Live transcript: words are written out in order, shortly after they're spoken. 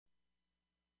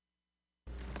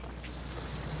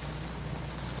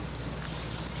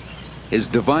His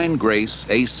Divine Grace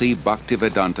A.C.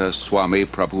 Bhaktivedanta Swami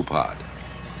Prabhupada.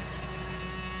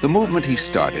 The movement he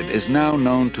started is now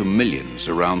known to millions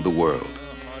around the world,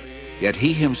 yet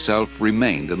he himself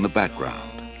remained in the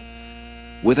background.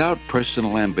 Without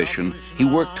personal ambition, he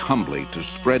worked humbly to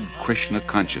spread Krishna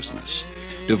consciousness,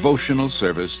 devotional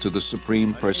service to the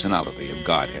Supreme Personality of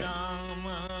Godhead.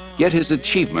 Yet his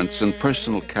achievements and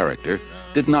personal character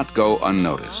did not go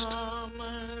unnoticed.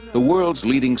 The world's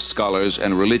leading scholars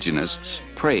and religionists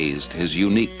praised his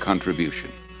unique contribution,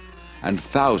 and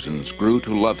thousands grew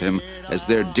to love him as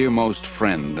their dearmost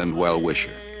friend and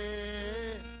well-wisher.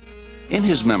 In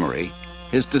his memory,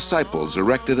 his disciples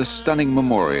erected a stunning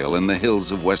memorial in the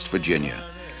hills of West Virginia,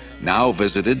 now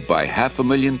visited by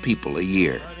 500,000 people a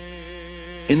year.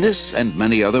 In this and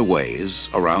many other ways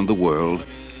around the world,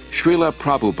 Srila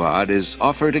Prabhupada is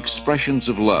offered expressions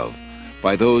of love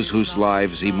by those whose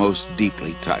lives he most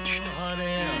deeply touched.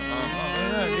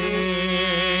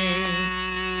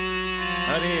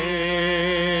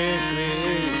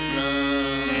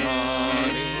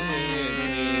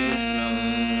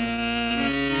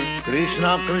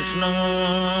 Krishna Krishna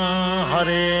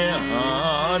Hare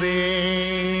Hare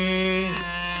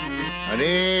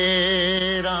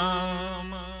Hare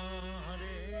Rama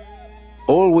Hare.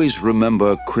 Always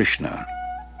remember Krishna,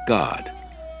 God,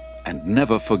 and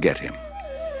never forget him.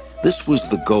 This was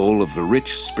the goal of the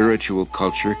rich spiritual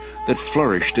culture that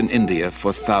flourished in India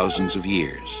for thousands of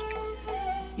years.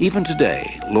 Even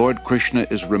today, Lord Krishna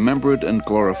is remembered and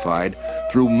glorified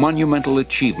through monumental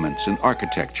achievements in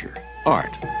architecture,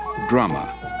 art,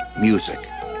 drama, music,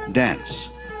 dance,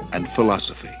 and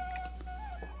philosophy.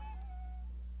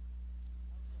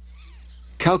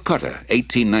 Calcutta,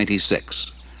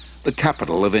 1896, the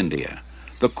capital of India,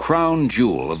 the crown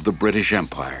jewel of the British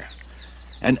Empire,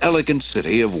 an elegant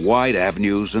city of wide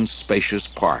avenues and spacious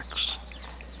parks.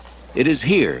 It is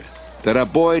here that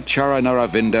Aboy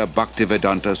Charanaravinda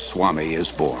Bhaktivedanta Swami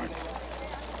is born.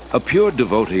 A pure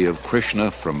devotee of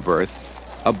Krishna from birth,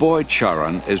 Aboy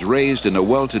Charan is raised in a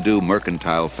well-to-do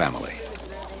mercantile family.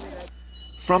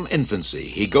 From infancy,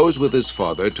 he goes with his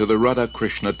father to the Radha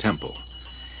Krishna temple,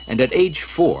 and at age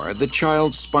 4, the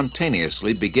child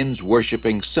spontaneously begins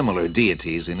worshipping similar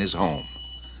deities in his home.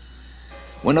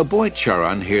 When Aboy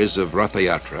Charan hears of Ratha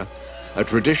Yatra, a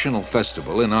traditional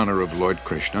festival in honor of Lord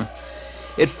Krishna,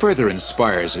 it further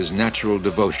inspires his natural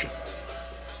devotion.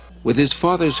 With his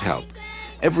father's help,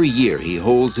 every year he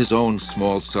holds his own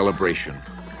small celebration,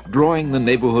 drawing the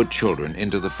neighborhood children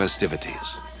into the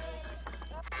festivities.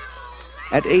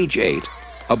 At age 8,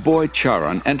 Aboy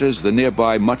Charan enters the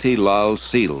nearby Mati Lal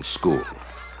Seal School.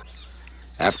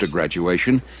 After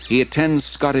graduation, he attends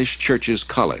Scottish Churches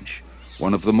College,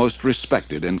 one of the most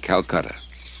respected in Calcutta.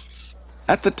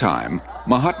 At the time,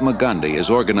 Mahatma Gandhi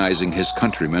is organizing his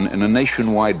countrymen in a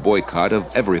nationwide boycott of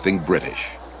everything British.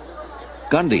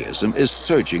 Gandhiism is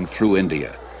surging through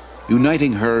India,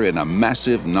 uniting her in a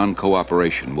massive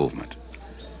non-cooperation movement.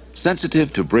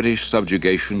 Sensitive to British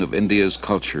subjugation of India's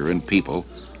culture and people,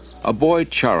 Aboy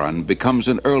Charan becomes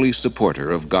an early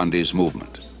supporter of Gandhi's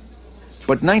movement.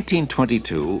 But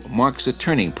 1922 marks a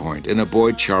turning point in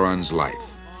Aboy Charan's life.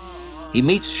 He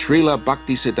meets Srila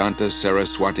Bhaktisiddhanta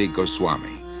Saraswati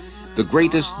Goswami, the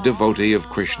greatest devotee of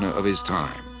Krishna of his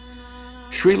time.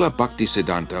 Srila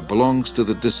Bhaktisiddhanta belongs to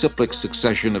the disciplic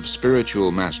succession of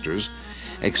spiritual masters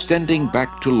extending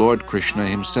back to Lord Krishna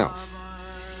himself.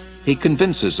 He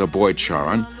convinces Aboy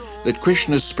Charan that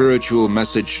Krishna's spiritual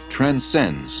message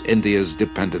transcends India's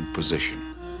dependent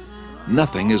position.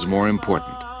 Nothing is more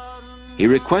important. He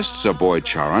requests Aboy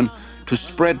Charan to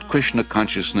spread Krishna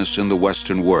consciousness in the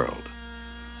Western world.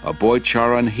 Aboy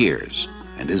Charan hears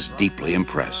and is deeply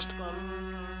impressed.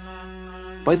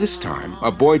 By this time,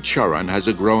 Aboy Charan has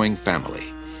a growing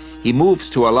family. He moves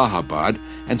to Allahabad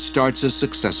and starts a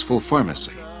successful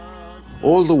pharmacy.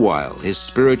 All the while, his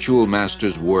spiritual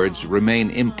master's words remain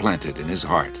implanted in his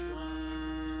heart.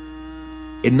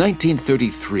 In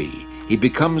 1933, he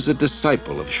becomes a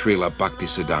disciple of Srila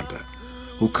Bhaktisiddhanta,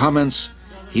 who comments,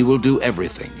 "He will do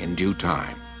everything in due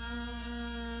time."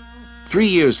 3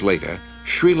 years later,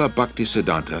 Srila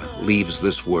Bhaktisiddhanta leaves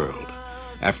this world,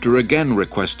 after again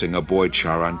requesting Aboy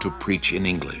Charan to preach in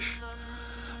English.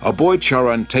 Aboy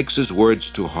Charan takes his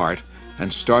words to heart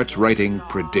and starts writing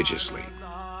prodigiously.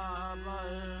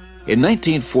 In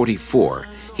 1944,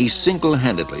 he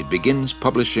single-handedly begins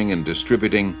publishing and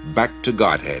distributing Back to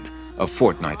Godhead, a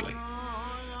fortnightly.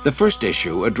 The first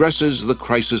issue addresses the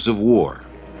crisis of war.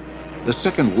 The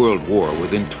Second World War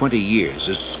within 20 years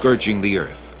is scourging the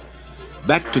earth.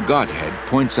 Back to Godhead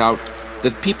points out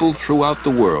that people throughout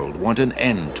the world want an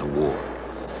end to war.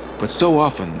 But so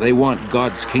often they want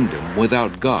God's kingdom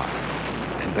without God,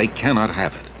 and they cannot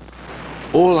have it.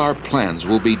 All our plans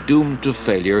will be doomed to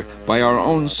failure by our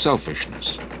own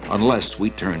selfishness unless we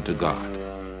turn to God.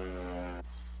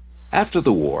 After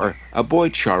the war, a boy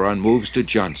Charan moves to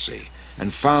Jhansi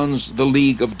and founds the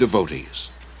League of Devotees.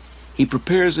 He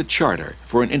prepares a charter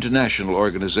for an international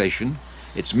organization,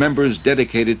 its members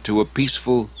dedicated to a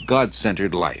peaceful,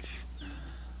 God-centered life.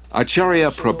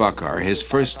 Acharya Prabhakar, his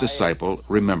first disciple,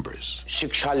 remembers.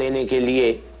 शिक्षा लेने के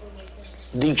लिए,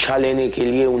 दीक्षा लेने के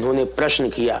लिए उन्होंने प्रश्न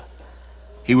किया.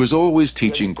 He was always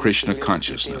teaching Krishna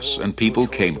consciousness, and people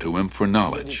came to him for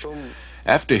knowledge.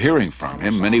 After hearing from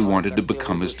him, many wanted to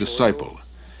become his disciple.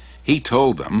 He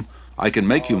told them, I can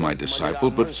make you my disciple,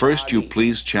 but first you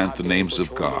please chant the names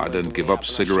of God and give up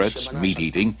cigarettes,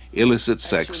 meat-eating, illicit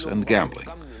sex, and gambling.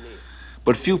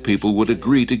 But few people would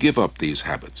agree to give up these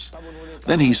habits.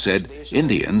 Then he said,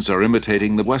 Indians are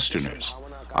imitating the Westerners.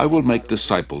 I will make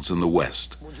disciples in the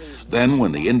West. Then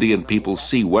when the Indian people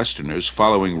see Westerners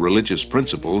following religious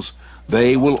principles,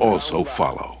 they will also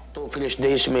follow.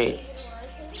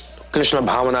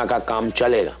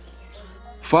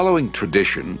 Following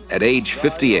tradition, at age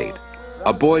 58,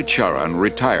 a boy Charan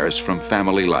retires from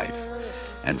family life,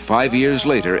 and 5 years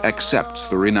later accepts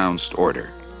the renounced order.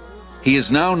 He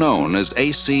is now known as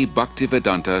A.C.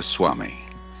 Bhaktivedanta Swami.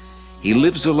 He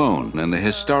lives alone in the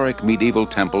historic medieval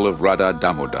temple of Radha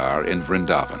Damodar in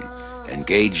Vrindavan,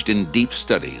 engaged in deep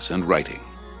studies and writing.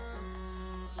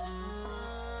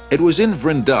 It was in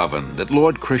Vrindavan that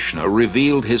Lord Krishna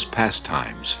revealed his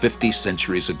pastimes 50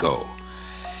 centuries ago,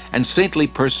 and saintly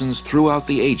persons throughout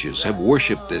the ages have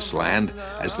worshipped this land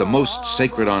as the most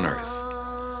sacred on earth.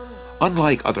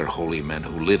 Unlike other holy men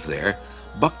who live there,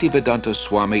 Bhaktivedanta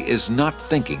Swami is not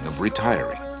thinking of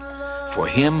retiring. For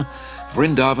him,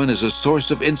 Vrindavan is a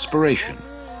source of inspiration,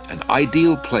 an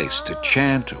ideal place to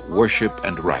chant, worship,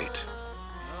 and write.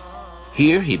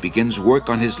 Here he begins work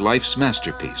on his life's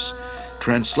masterpiece,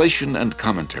 translation and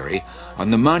commentary on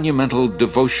the monumental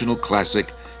devotional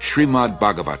classic Srimad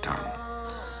Bhagavatam.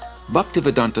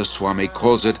 Bhaktivedanta Swami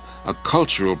calls it a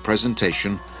cultural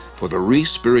presentation for the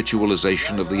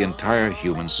re-spiritualization of the entire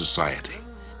human society.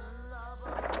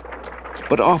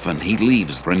 But often he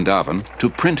leaves Vrindavan to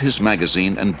print his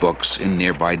magazine and books in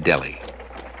nearby Delhi.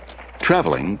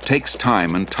 Traveling takes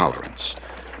time and tolerance,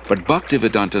 but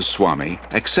Bhaktivedanta Swami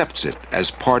accepts it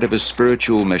as part of his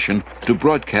spiritual mission to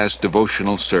broadcast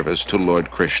devotional service to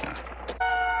Lord Krishna.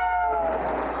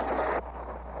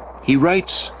 He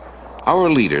writes, Our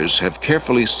leaders have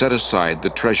carefully set aside the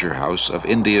treasure house of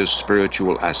India's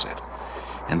spiritual asset,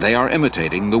 and they are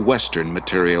imitating the Western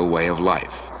material way of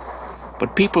life.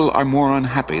 But people are more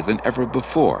unhappy than ever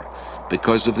before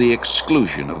because of the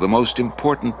exclusion of the most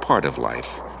important part of life,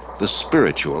 the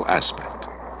spiritual aspect.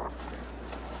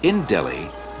 In Delhi,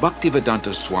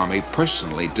 Bhaktivedanta Swami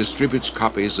personally distributes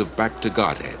copies of Back to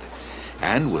Godhead,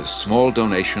 and with small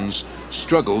donations,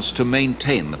 struggles to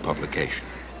maintain the publication.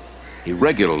 He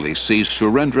regularly sees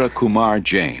Surendra Kumar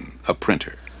Jain, a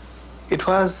printer. It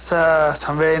was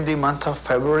somewhere in the month of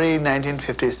February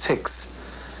 1956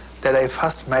 that I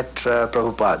first met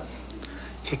Prabhupada.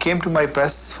 He came to my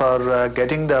press for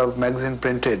getting the magazine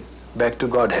printed, Back to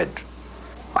Godhead.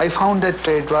 I found that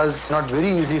it was not very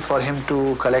easy for him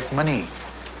to collect money.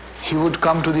 He would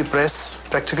come to the press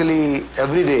practically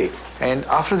every day, and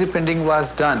after the printing was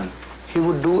done, he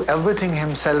would do everything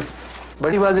himself.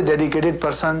 But he was a dedicated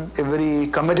person, a very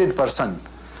committed person.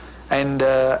 And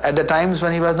at the times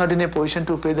when he was not in a position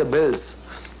to pay the bills,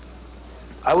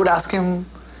 I would ask him,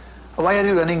 why are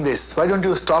you running this? Why don't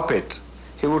you stop it?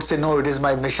 He would say, no, it is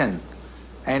my mission.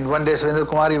 And one day, Surendra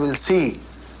Kumar, you will see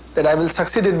that I will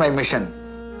succeed in my mission.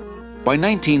 By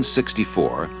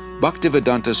 1964,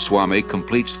 Bhaktivedanta Swami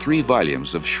completes 3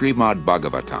 volumes of Srimad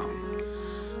Bhagavatam.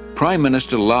 Prime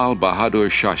Minister Lal Bahadur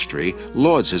Shastri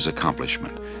lauds his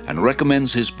accomplishment and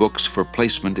recommends his books for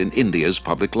placement in India's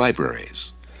public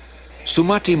libraries.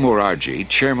 Sumati Morarji,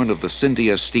 chairman of the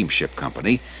Scindia Steamship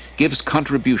Company, gives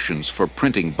contributions for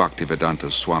printing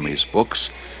Bhaktivedanta Swami's books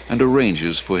and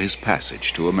arranges for his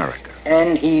passage to America.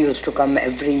 And he used to come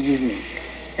every evening.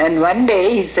 And one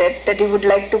day he said that he would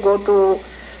like to go to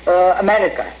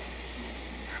America.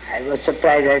 I was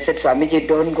surprised. I said, Swamiji,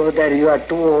 don't go there. You are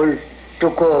too old to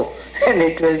go, and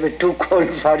it will be too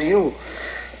cold for you.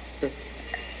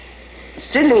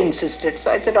 Still he insisted.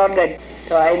 So I said, all right.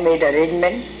 So I made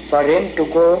arrangement for him to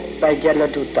go by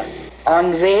Jaladuta.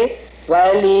 On way,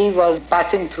 while he was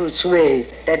passing through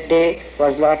Suez, that day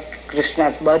was Lord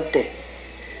Krishna's birthday,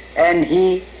 and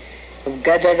he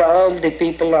gathered all the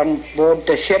people on board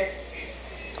the ship,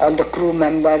 all the crew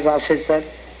members, officers,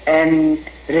 and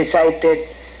recited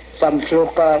some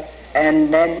shloka,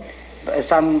 and then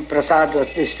some prasad was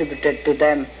distributed to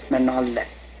them and all that.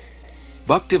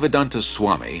 Bhaktivedanta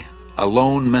Swami, a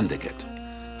lone mendicant,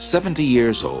 70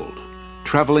 years old,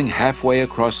 traveling halfway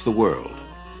across the world.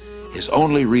 His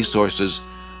only resources,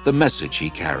 the message he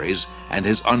carries and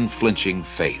his unflinching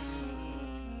faith.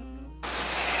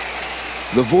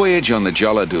 The voyage on the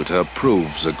Jaladuta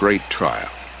proves a great trial.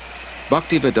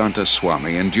 Bhaktivedanta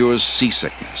Swami endures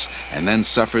seasickness and then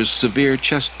suffers severe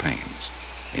chest pains.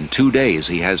 In 2 days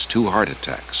he has 2 heart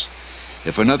attacks.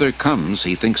 If another comes,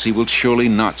 he thinks he will surely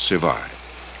not survive.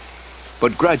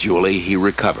 But gradually he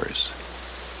recovers.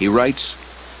 He writes,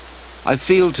 "I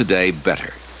feel today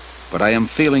better, but I am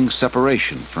feeling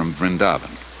separation from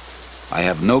Vrindavan. I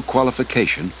have no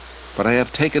qualification, but I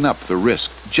have taken up the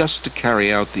risk just to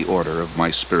carry out the order of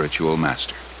my spiritual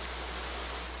master."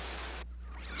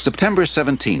 September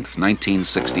 17th,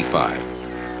 1965.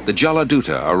 The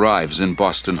Jaladuta arrives in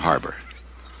Boston Harbor.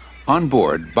 On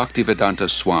board, Bhaktivedanta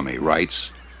Swami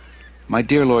writes, "My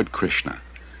dear Lord Krishna,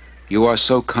 you are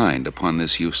so kind upon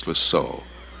this useless soul,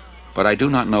 but I do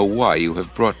not know why you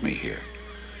have brought me here.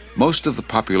 Most of the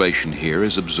population here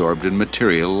is absorbed in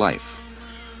material life.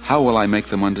 How will I make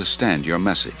them understand your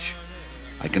message?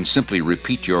 I can simply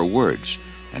repeat your words,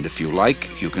 and if you like,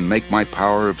 you can make my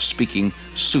power of speaking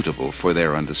suitable for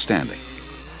their understanding.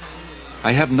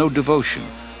 I have no devotion,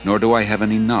 nor do I have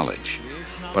any knowledge,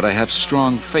 but I have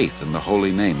strong faith in the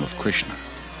holy name of Krishna.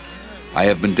 I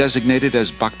have been designated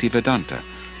as Bhaktivedanta,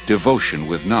 devotion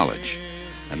with knowledge,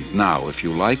 and now, if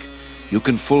you like, you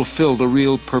can fulfill the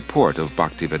real purport of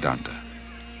Bhaktivedanta.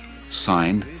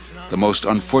 Signed, the most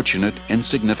unfortunate,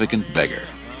 insignificant beggar,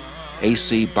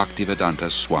 A.C.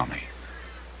 Bhaktivedanta Swami."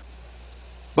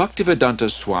 Bhaktivedanta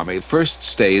Swami first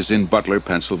stays in Butler,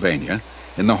 Pennsylvania,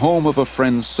 in the home of a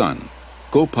friend's son,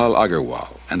 Gopal Agarwal,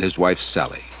 and his wife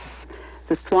Sally.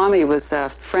 The Swami was a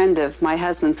friend of my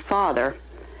husband's father,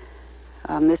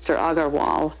 Mr.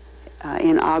 Agarwal,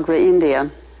 in Agra, India.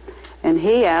 And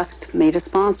he asked me to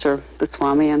sponsor the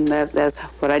Swami, and that's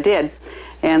what I did.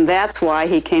 And that's why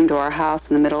he came to our house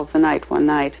in the middle of the night one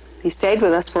night. He stayed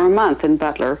with us for a month in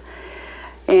Butler.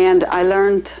 And I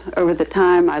learned, over the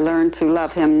time, I learned to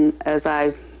love him as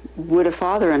I would a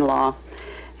father-in-law.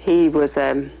 He was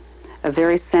a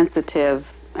very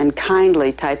sensitive and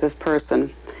kindly type of person.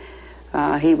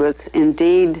 He was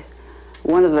indeed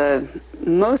one of the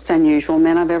most unusual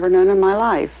men I've ever known in my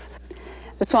life.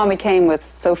 The Swami came with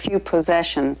so few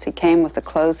possessions. He came with the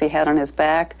clothes he had on his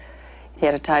back. He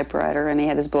had a typewriter and he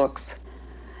had his books.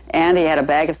 And he had a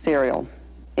bag of cereal.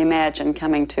 Imagine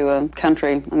coming to a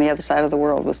country on the other side of the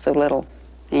world with so little,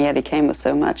 and yet he came with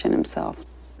so much in himself.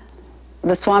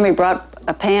 The Swami brought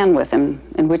a pan with him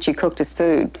in which he cooked his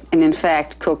food, and in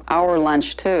fact cooked our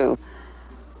lunch too.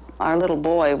 Our little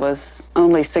boy was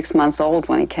only 6 months old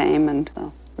when he came, and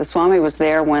the Swami was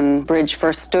there when Bridge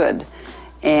first stood,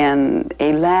 and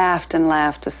he laughed and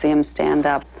laughed to see him stand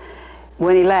up.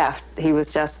 When he laughed, he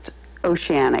was just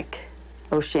oceanic.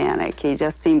 He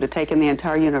just seemed to take in the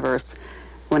entire universe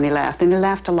when he laughed, and he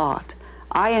laughed a lot.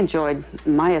 I enjoyed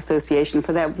my association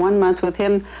for that 1 month with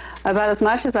him about as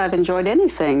much as I've enjoyed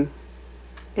anything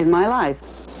in my life.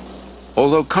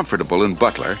 Although comfortable in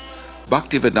Butler,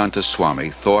 Bhaktivedanta Swami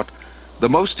thought the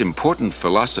most important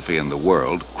philosophy in the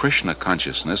world, Krishna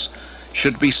consciousness,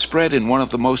 should be spread in one of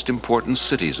the most important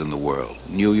cities in the world,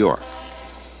 New York.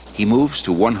 He moves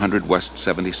to 100 West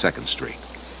 72nd Street.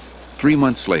 3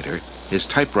 months later, his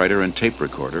typewriter and tape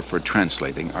recorder for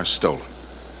translating are stolen.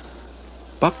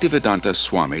 Bhaktivedanta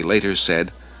Swami later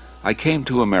said, "I came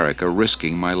to America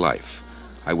risking my life.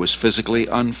 I was physically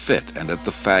unfit and at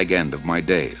the fag end of my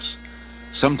days.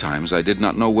 Sometimes I did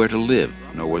not know where to live,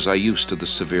 nor was I used to the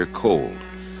severe cold.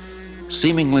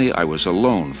 Seemingly I was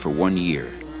alone for 1 year,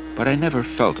 but I never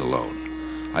felt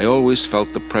alone. I always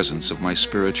felt the presence of my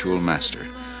spiritual master,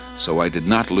 so I did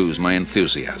not lose my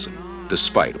enthusiasm,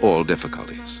 despite all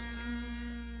difficulties."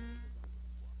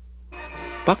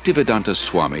 Bhaktivedanta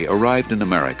Swami arrived in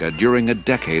America during a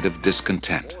decade of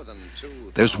discontent.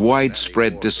 There's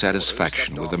widespread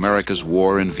dissatisfaction with America's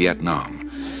war in Vietnam,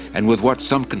 and with what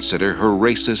some consider her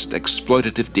racist,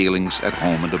 exploitative dealings at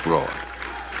home and abroad.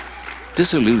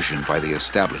 Disillusioned by the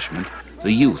establishment,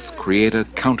 the youth create a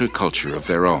counterculture of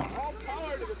their own.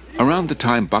 Around the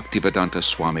time Bhaktivedanta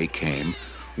Swami came,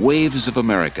 waves of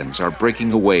Americans are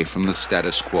breaking away from the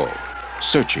status quo,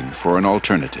 searching for an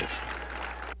alternative.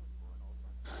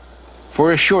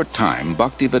 For a short time,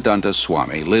 Bhaktivedanta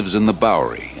Swami lives in the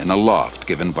Bowery in a loft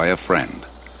given by a friend.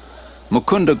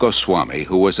 Mukunda Goswami,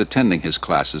 who was attending his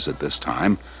classes at this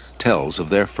time, tells of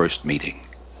their first meeting.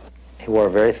 He wore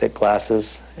very thick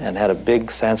glasses and had a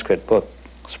big Sanskrit book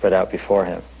spread out before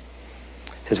him.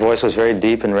 His voice was very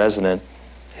deep and resonant.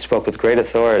 He spoke with great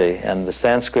authority, and the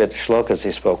Sanskrit shlokas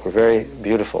he spoke were very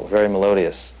beautiful, very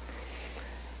melodious.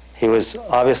 He was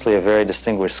obviously a very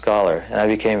distinguished scholar, and I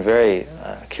became very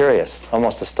curious,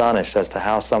 almost astonished as to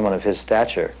how someone of his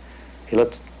stature, he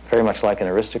looked very much like an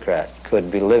aristocrat, could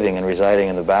be living and residing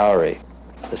in the Bowery,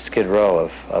 the Skid Row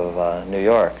of New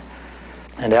York.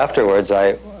 And afterwards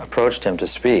I approached him to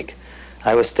speak.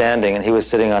 I was standing and he was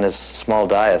sitting on his small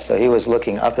dais, so he was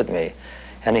looking up at me,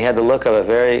 and he had the look of a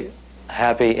very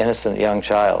happy, innocent young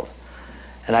child.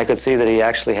 And I could see that he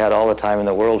actually had all the time in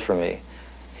the world for me.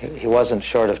 He wasn't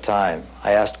short of time.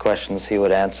 I asked questions, he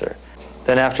would answer.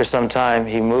 Then after some time,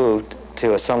 he moved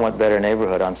to a somewhat better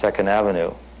neighborhood on 2nd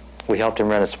Avenue. We helped him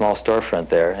rent a small storefront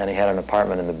there, and he had an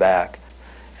apartment in the back.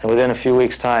 And within a few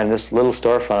weeks' time, this little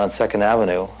storefront on 2nd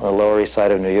Avenue, on the Lower East Side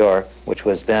of New York, which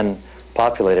was then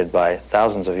populated by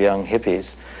thousands of young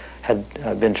hippies, had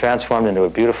been transformed into a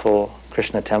beautiful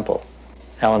Krishna temple.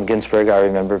 Allen Ginsberg, I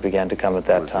remember, began to come at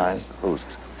that time.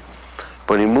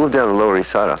 When he moved down the Lower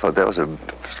East Side, I thought that was a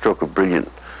stroke of brilliant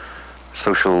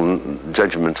social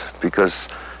judgment, because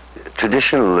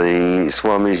traditionally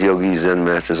Swamis, yogis, Zen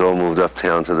masters all moved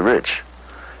uptown to the rich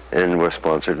and were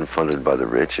sponsored and funded by the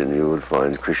rich, and you would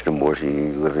find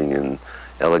Krishnamurti living in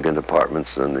elegant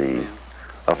apartments on the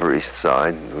Upper East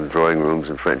Side with drawing rooms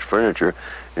and French furniture,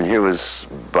 and here was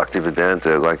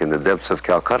Bhaktivedanta like in the depths of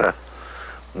Calcutta,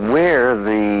 where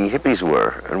the hippies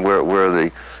were and where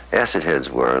the acid heads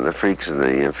were, and the freaks and the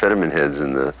amphetamine heads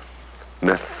and the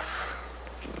meth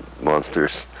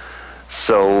monsters.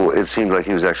 So it seemed like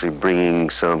he was actually bringing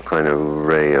some kind of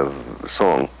ray of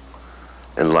song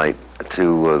and light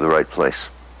to the right place,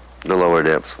 the lower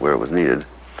depths where it was needed,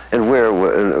 and where,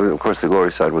 of course, the Lower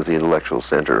East Side was the intellectual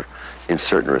center in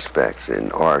certain respects, in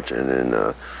art and in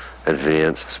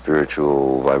advanced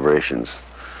spiritual vibrations,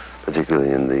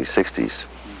 particularly in the 60s.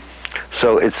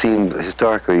 So it seemed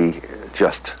historically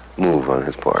just move on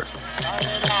his part.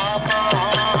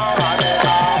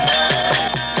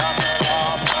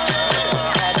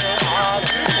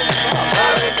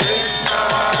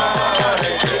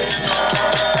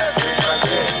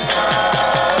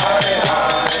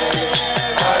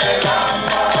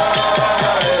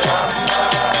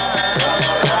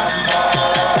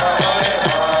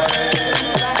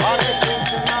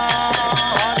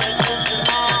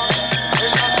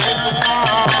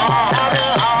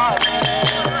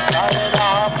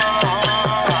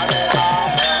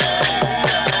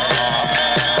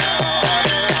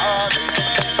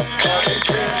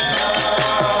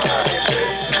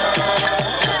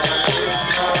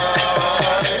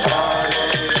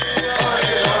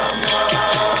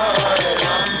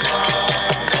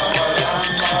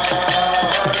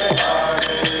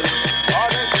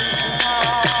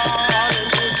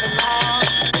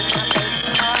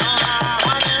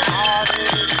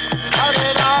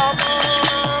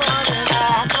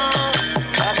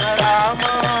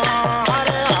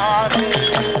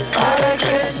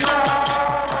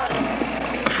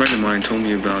 Told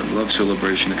me about Love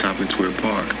Celebration at Tompkins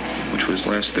Park, which was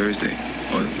last Thursday,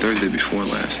 or Thursday before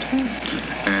last.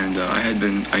 And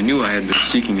I knew I had been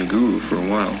seeking a guru for a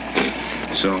while.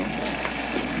 So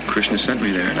Krishna sent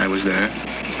me there, and I was there.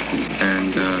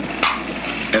 And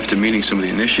after meeting some of the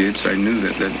initiates, I knew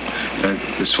that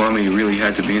the Swami really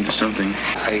had to be into something.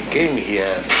 I came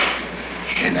here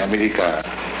in America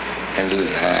in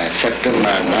September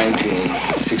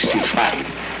 1965.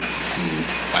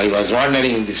 I was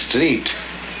wandering in the street,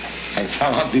 and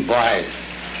some of the boys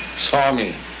saw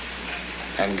me,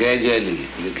 and gradually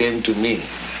they came to me.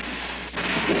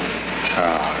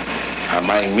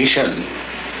 My mission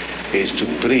is to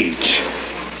preach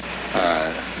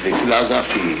the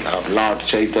philosophy of Lord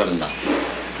Chaitanya,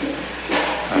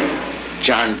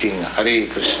 chanting Hare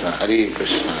Krishna,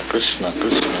 Krishna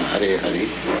Krishna, Hare Hare,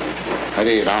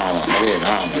 Hare Rama,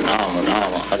 Rama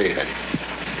Rama, Hare Hare.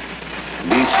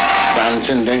 This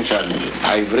transcendental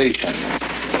vibration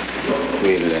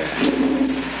will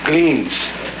cleanse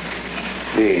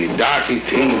the dirty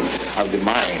things of the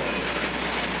mind.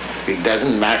 It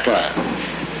doesn't matter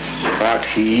what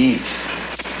he is.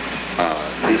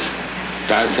 This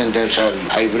transcendental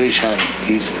vibration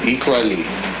is equally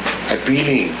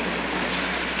appealing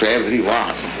to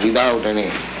everyone without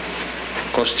any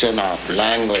question of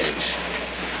language,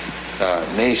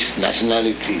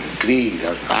 nationality, creed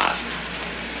or caste,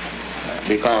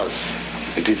 because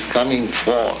it is coming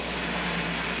forth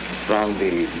from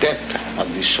the depth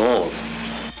of the soul.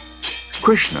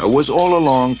 Krishna was all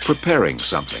along preparing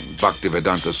something,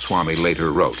 Bhaktivedanta Swami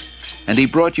later wrote, and he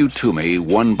brought you to me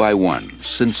one by one,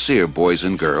 sincere boys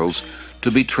and girls,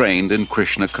 to be trained in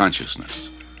Krishna consciousness.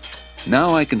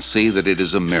 Now I can see that it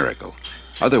is a miracle.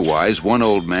 Otherwise, one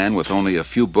old man with only a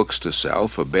few books to sell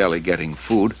for barely getting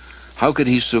food, how could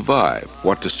he survive?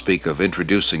 What to speak of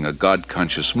introducing a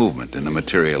God-conscious movement in a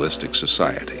materialistic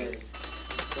society?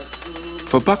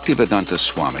 For Bhaktivedanta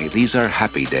Swami, these are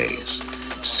happy days.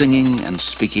 Singing and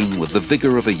speaking with the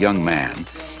vigor of a young man,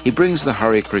 he brings the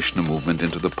Hare Krishna movement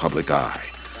into the public eye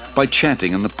by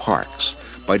chanting in the parks,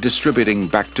 by distributing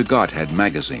Back to Godhead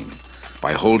magazine,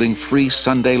 by holding free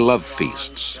Sunday love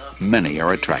feasts. Many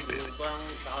are attracted.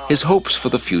 His hopes for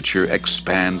the future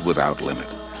expand without limit.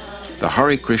 The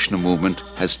Hare Krishna movement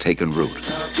has taken root.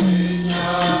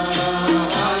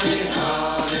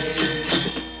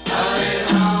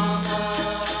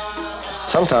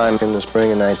 Sometime in the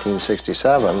spring of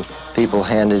 1967, people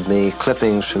handed me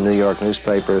clippings from New York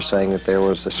newspapers saying that there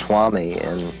was a Swami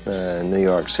in New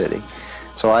York City.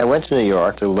 So I went to New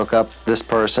York to look up this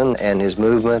person and his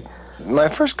movement. My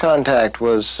first contact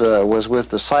was with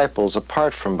disciples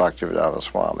apart from Bhaktivedanta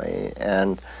Swami,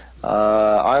 and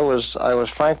I was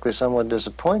frankly somewhat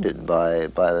disappointed by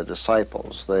the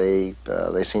disciples. They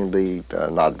seemed to be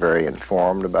not very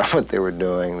informed about what they were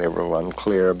doing. They were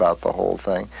unclear about the whole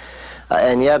thing.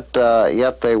 And yet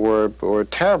they were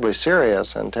terribly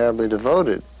serious and terribly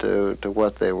devoted to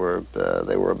what they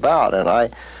were about. And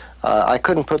I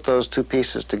couldn't put those two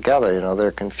pieces together. You know,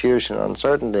 their confusion,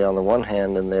 uncertainty on the one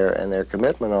hand, and their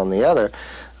commitment on the other,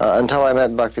 until I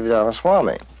met Bhaktivedanta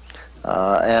Swami.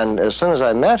 And as soon as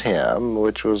I met him,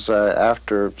 which was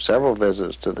after several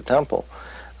visits to the temple,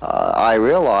 I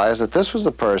realized that this was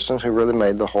the person who really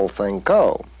made the whole thing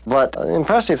go. But the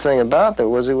impressive thing about that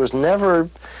was he was never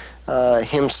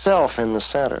himself in the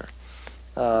center.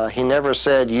 He never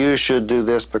said, you should do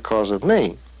this because of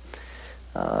me.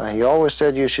 He always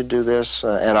said, you should do this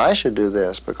and I should do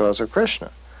this because of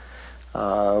Krishna.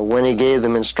 When he gave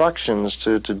them instructions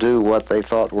to do what they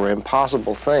thought were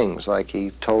impossible things, like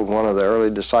he told one of the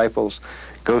early disciples,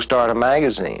 go start a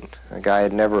magazine. The guy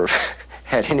had never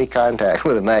had any contact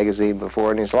with a magazine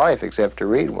before in his life except to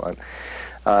read one.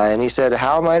 And he said,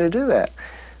 how am I to do that?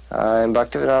 And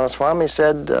Bhaktivedanta Swami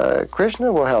said,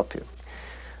 Krishna will help you.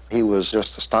 He was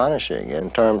just astonishing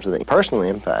in terms of the personal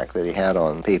impact that he had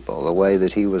on people, the way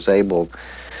that he was able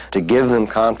to give them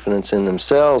confidence in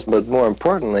themselves, but more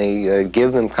importantly,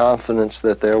 give them confidence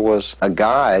that there was a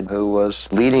guide who was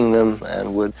leading them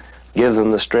and would give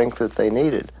them the strength that they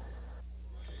needed.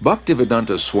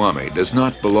 Bhaktivedanta Swami does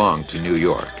not belong to New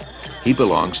York. He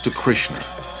belongs to Krishna.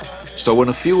 So when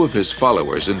a few of his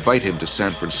followers invite him to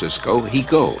San Francisco, he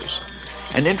goes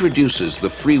and introduces the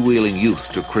freewheeling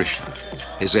youth to Krishna,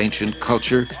 his ancient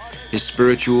culture, his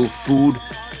spiritual food,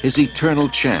 his eternal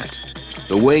chant,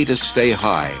 the way to stay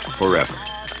high forever.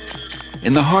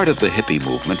 In the heart of the hippie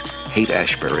movement,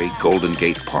 Haight-Ashbury, Golden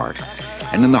Gate Park,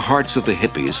 and in the hearts of the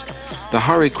hippies, the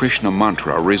Hare Krishna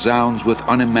mantra resounds with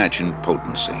unimagined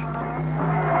potency.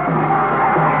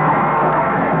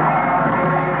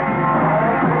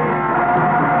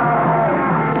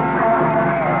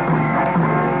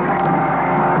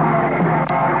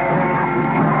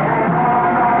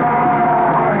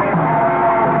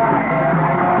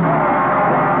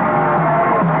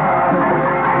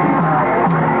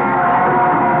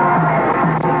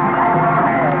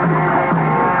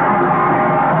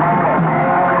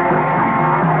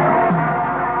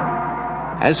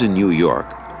 As in New York,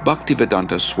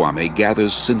 Bhaktivedanta Swami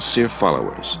gathers sincere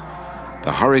followers.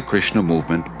 The Hare Krishna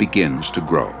movement begins to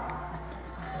grow.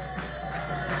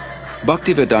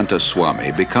 Bhaktivedanta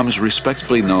Swami becomes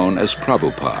respectfully known as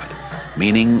Prabhupada,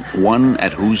 meaning one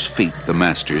at whose feet the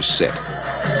masters sit.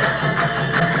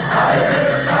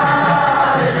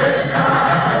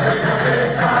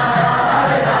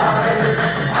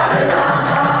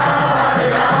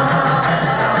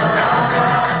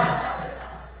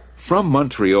 From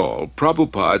Montreal,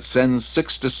 Prabhupada sends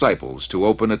 6 disciples to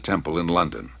open a temple in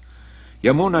London.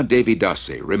 Yamuna Devi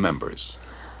Dasi remembers.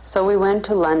 So we went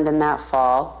to London that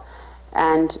fall,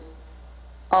 and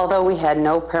although we had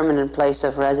no permanent place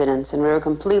of residence and we were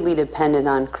completely dependent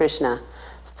on Krishna,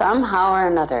 somehow or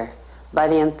another, by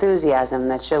the enthusiasm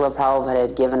that Srila Prabhupada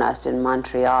had given us in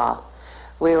Montreal,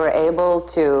 we were able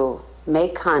to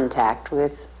make contact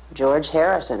with George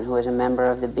Harrison, who was a member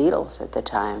of the Beatles at the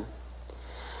time.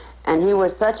 And he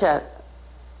was such a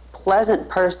pleasant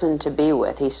person to be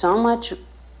with. He so much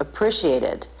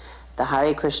appreciated the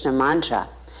Hare Krishna mantra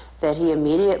that he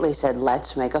immediately said,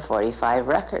 let's make a 45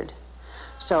 record.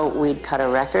 So we'd cut a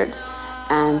record,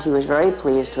 and he was very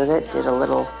pleased with it, did a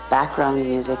little background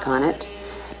music on it,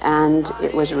 and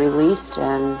it was released,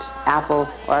 and Apple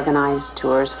organized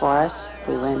tours for us.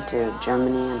 We went to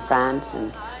Germany and France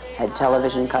and had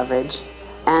television coverage.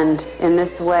 And in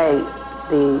this way,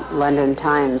 the London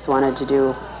Times wanted to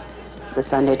do, the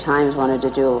Sunday Times wanted to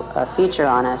do a feature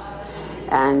on us,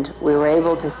 and we were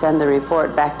able to send the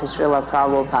report back to Srila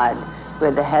Prabhupada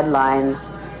with the headlines,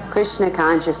 "Krishna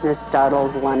Consciousness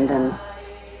Startles London."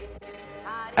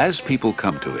 As people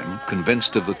come to him,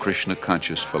 convinced of the Krishna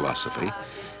conscious philosophy,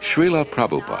 Srila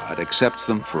Prabhupada accepts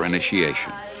them for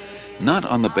initiation, not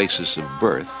on the basis of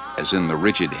birth, as in the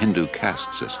rigid Hindu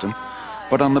caste system,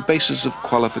 but on the basis of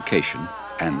qualification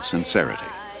and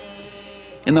sincerity.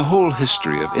 In the whole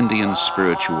history of Indian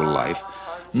spiritual life,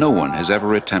 no one has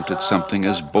ever attempted something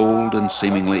as bold and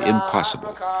seemingly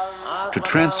impossible, to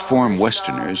transform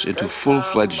Westerners into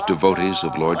full-fledged devotees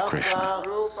of Lord Krishna.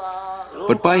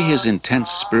 But by his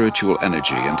intense spiritual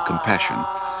energy and compassion,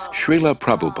 Srila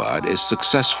Prabhupada is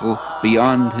successful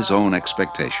beyond his own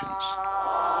expectations.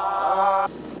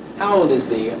 How old is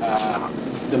the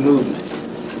movement?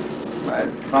 But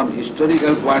from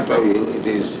historical point of view, it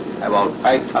is about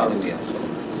 5,000 years old.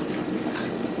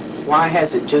 Why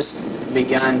has it just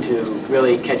begun to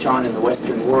really catch on in the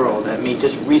Western world? I mean,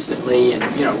 just recently, in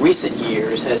recent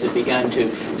years, has it begun to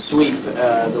sweep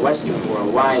the Western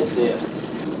world? Why is this?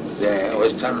 The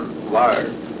Western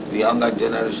world, the younger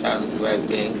generation were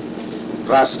being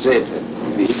frustrated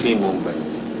with the hippie movement.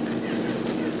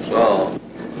 So,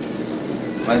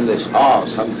 when they saw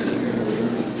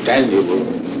something tangible,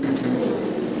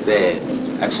 they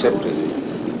accepted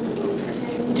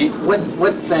it.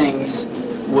 What things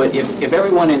would, if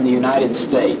everyone in the United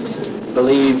States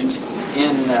believed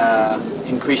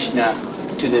in Krishna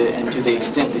to the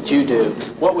extent that you do,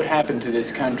 what would happen to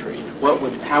this country?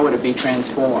 How would it be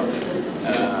transformed?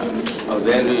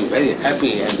 They'll be very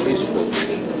happy and peaceful.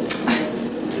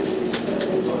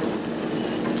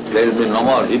 There will be no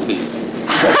more hippies.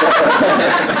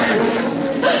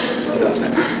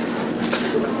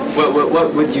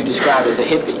 What would you describe as a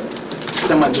hippie?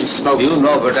 Someone who smokes. You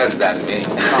know better than me.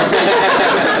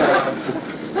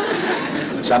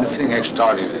 Something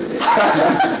extraordinary.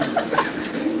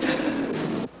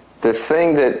 The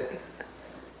thing that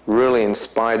really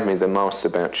inspired me the most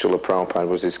about Srila Prabhupada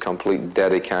was his complete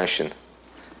dedication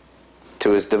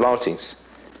to his devotees.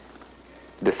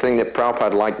 The thing that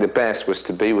Prabhupada liked the best was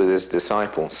to be with his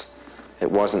disciples.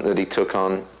 It wasn't that he took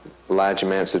on large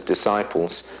amounts of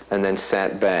disciples and then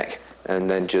sat back and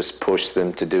then just pushed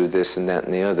them to do this and that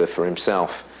and the other for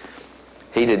himself.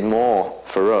 He did more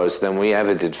for us than we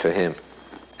ever did for him.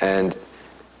 And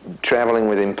traveling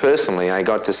with him personally, I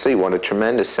got to see what a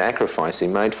tremendous sacrifice he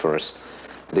made for us.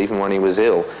 And even when he was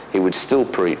ill, he would still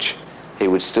preach. He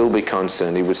would still be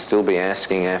concerned. He would still be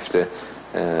asking after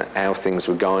how things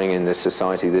were going in the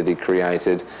society that he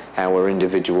created, how were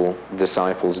individual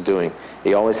disciples doing.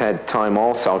 He always had time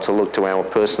also to look to our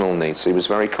personal needs. He was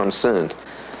very concerned.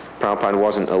 Prabhupada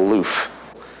wasn't aloof.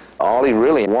 All he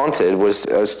really wanted was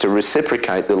us to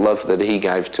reciprocate the love that he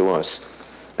gave to us.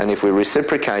 And if we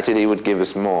reciprocated, he would give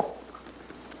us more.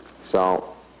 So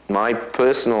my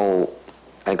personal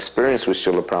experience with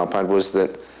Srila Prabhupada was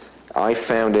that I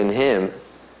found in him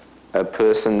a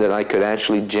person that I could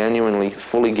actually genuinely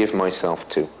fully give myself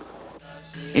to.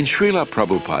 In Srila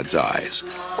Prabhupada's eyes,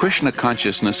 Krishna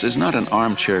consciousness is not an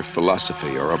armchair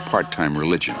philosophy or a part-time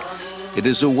religion. It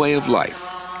is a way of life,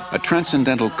 a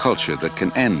transcendental culture that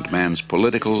can end man's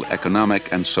political,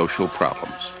 economic, and social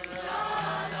problems.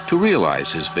 To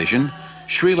realize his vision,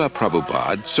 Srila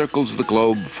Prabhupada circles the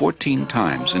globe 14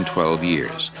 times in 12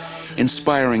 years,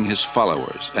 inspiring his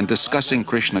followers and discussing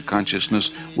Krishna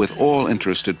consciousness with all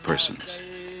interested persons.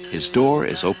 His door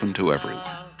is open to everyone.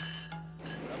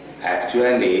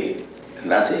 Actually,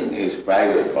 nothing is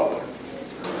private property.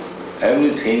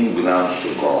 Everything belongs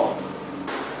to God.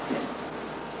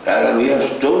 Rather, we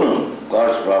have stolen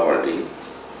God's property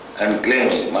and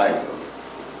claiming my property.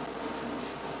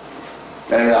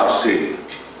 That is Australia.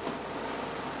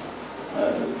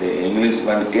 The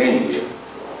Englishman came here,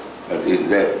 but is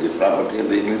that the property of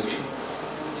the Englishman?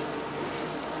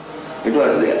 It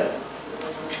was there.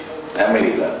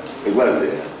 America, it was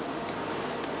there.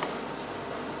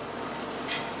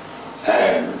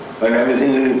 And when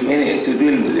everything will be finished, it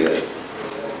will be there.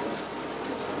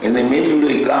 In the middle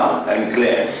we come and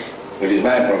claim, it is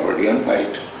my property and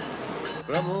fight.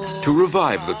 To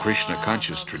revive the Krishna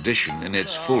conscious tradition in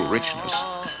its full richness,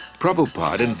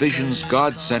 Prabhupada envisions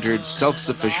God-centered,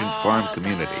 self-sufficient farm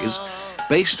communities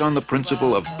based on the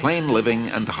principle of plain living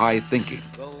and high thinking.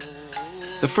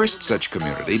 The first such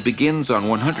community begins on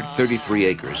 133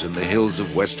 acres in the hills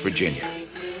of West Virginia.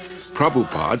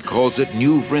 Prabhupada calls it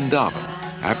New Vrindavan,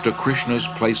 after Krishna's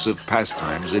place of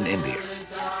pastimes in India.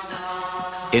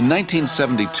 In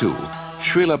 1972,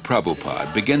 Srila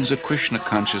Prabhupada begins a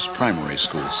Krishna-conscious primary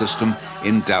school system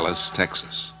in Dallas,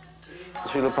 Texas.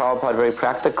 Srila Prabhupada very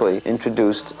practically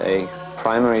introduced a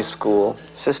primary school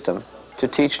system to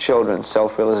teach children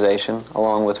self-realization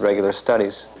along with regular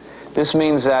studies. This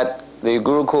means that the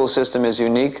Gurukul system is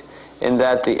unique in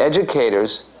that the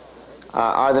educators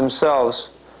are themselves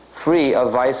free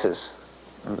of vices.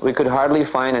 We could hardly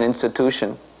find an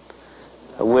institution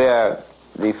where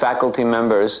the faculty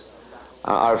members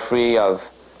are free of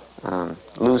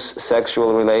loose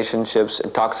sexual relationships,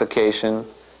 intoxication,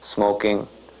 smoking,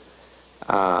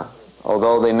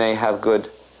 although they may have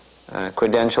good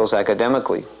credentials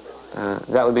academically.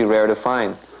 That would be rare to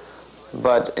find.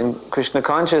 But in Krishna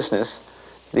consciousness,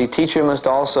 the teacher must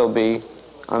also be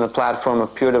on a platform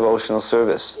of pure devotional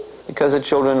service, because the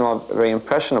children are very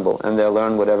impressionable and they'll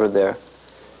learn whatever their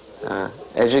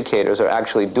educators are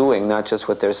actually doing, not just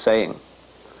what they're saying.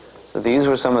 So these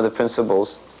were some of the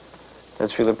principles that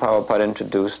Srila Prabhupada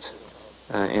introduced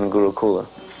in Gurukula.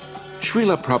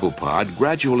 Srila Prabhupada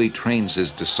gradually trains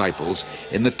his disciples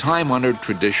in the time-honored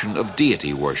tradition of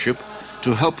deity worship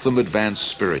to help them advance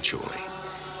spiritually.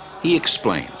 He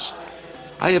explains,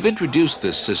 "I have introduced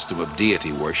this system of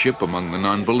deity worship among the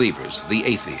non-believers, the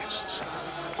atheists.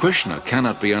 Krishna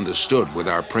cannot be understood with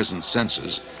our present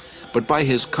senses, but by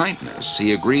his kindness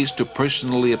he agrees to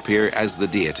personally appear as the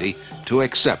deity to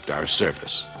accept our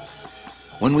service.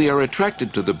 When we are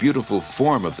attracted to the beautiful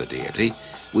form of the deity,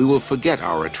 we will forget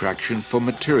our attraction for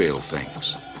material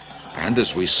things. And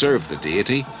as we serve the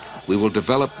deity, we will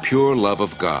develop pure love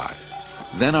of God.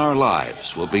 Then our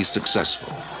lives will be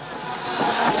successful."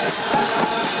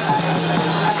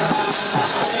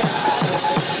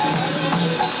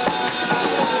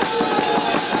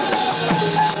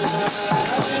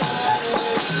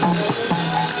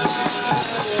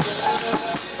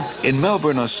 In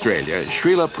Melbourne, Australia,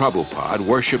 Srila Prabhupada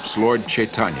worships Lord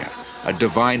Chaitanya, a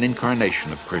divine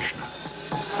incarnation of Krishna.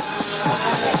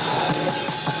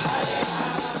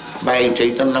 By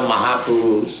Chaitanya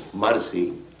Mahaprabhu's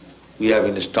mercy, we have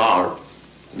installed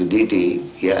the deity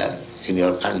here in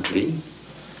your country.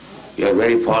 You are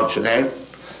very fortunate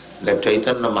that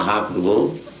Chaitanya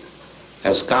Mahaprabhu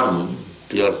has come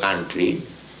to your country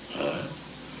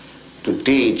to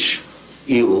teach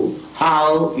you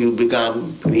how you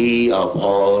become free of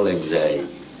all anxieties.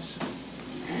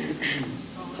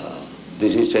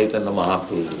 This is Chaitanya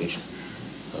Mahaprabhu's mission.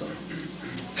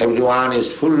 Everyone is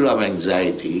full of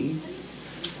anxiety,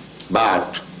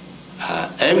 but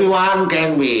everyone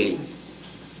can be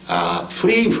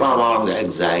free from all the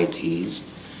anxieties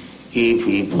if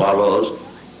he follows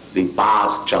the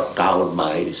path chalked out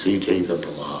by Sri Chaitanya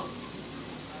Mahaprabhu.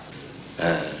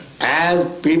 As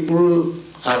people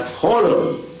are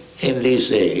fallen in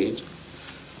this age,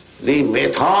 the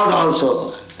method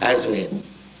also has been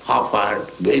offered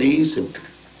very simply.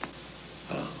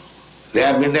 They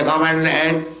have been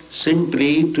recommended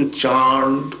simply to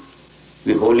chant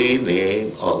the holy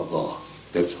name of God.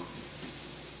 That's all.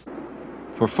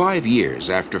 For 5 years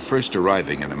after first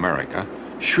arriving in America,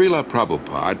 Srila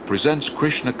Prabhupada presents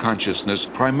Krishna consciousness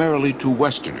primarily to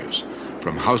Westerners,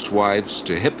 from housewives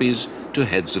to hippies to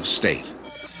heads of state.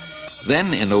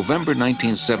 Then, in November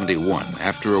 1971,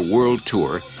 after a world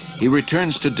tour, he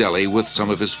returns to Delhi with some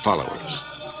of his followers.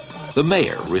 The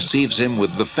mayor receives him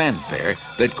with the fanfare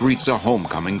that greets a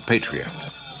homecoming patriot.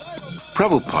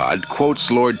 Prabhupada quotes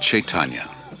Lord Chaitanya,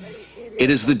 "It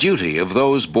is the duty of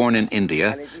those born in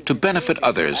India to benefit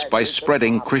others by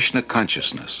spreading Krishna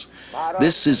consciousness.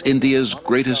 This is India's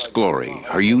greatest glory,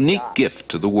 her unique gift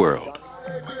to the world."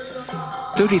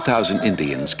 30,000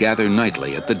 Indians gather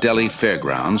nightly at the Delhi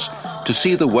fairgrounds to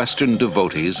see the Western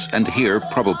devotees and hear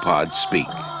Prabhupada speak.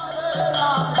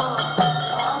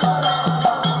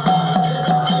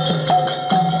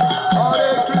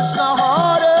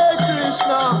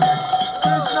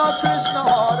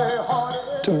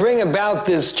 To bring about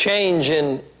this change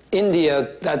in India,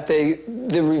 that the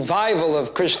revival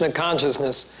of Krishna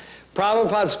consciousness,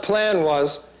 Prabhupada's plan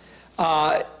was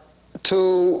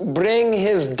to bring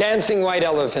his dancing white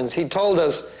elephants. He told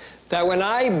us that when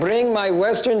I bring my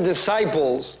Western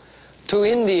disciples to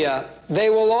India, they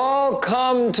will all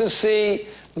come to see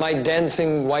my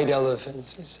dancing white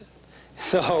elephants, he said.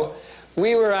 So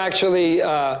we were actually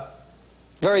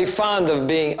very fond of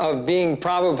being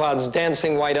Prabhupada's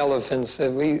dancing white elephants.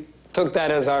 We took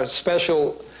that as our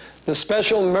the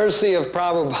special mercy of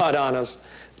Prabhupada on us,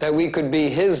 that we could be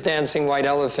his dancing white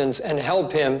elephants and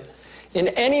help him in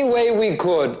any way we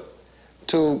could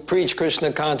to preach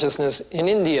Krishna consciousness in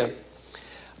India.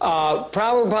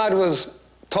 Prabhupada was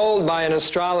told by an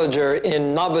astrologer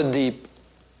in Navadip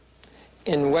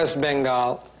in West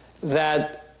Bengal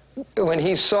that when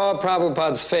he saw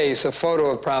Prabhupada's face, a photo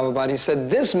of Prabhupada, he said,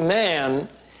 this man,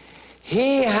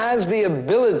 he has the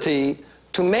ability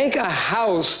to make a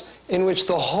house in which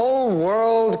the whole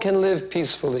world can live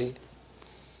peacefully.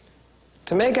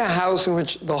 To make a house in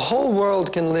which the whole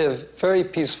world can live very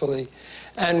peacefully.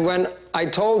 And when I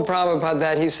told Prabhupada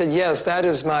that, he said, yes, that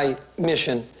is my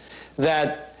mission,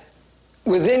 that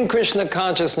within Krishna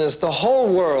consciousness, the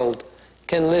whole world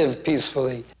can live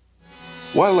peacefully.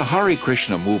 While the Hare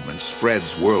Krishna movement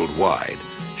spreads worldwide,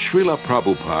 Srila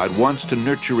Prabhupada wants to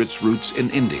nurture its roots in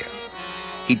India.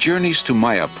 He journeys to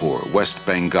Mayapur, West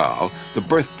Bengal, the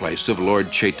birthplace of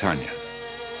Lord Chaitanya.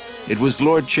 It was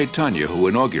Lord Chaitanya who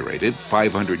inaugurated,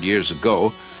 500 years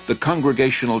ago, the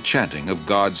congregational chanting of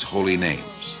God's holy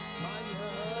names.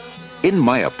 In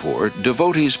Mayapur,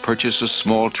 devotees purchase a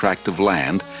small tract of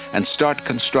land and start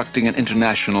constructing an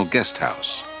international guest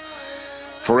house.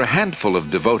 For a handful of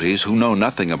devotees who know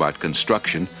nothing about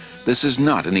construction, this is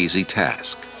not an easy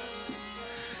task.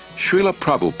 Srila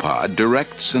Prabhupada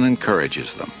directs and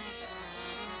encourages them.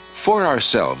 For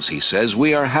ourselves, he says,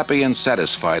 we are happy and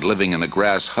satisfied living in a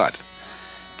grass hut.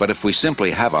 But if we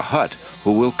simply have a hut,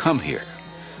 who will come here?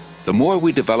 The more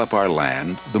we develop our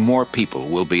land, the more people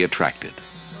will be attracted.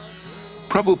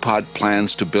 Prabhupada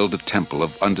plans to build a temple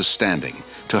of understanding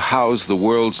to house the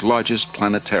world's largest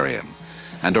planetarium,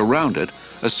 and around it,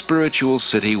 a spiritual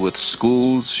city with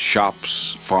schools,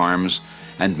 shops, farms,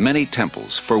 and many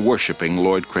temples for worshipping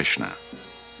Lord Krishna.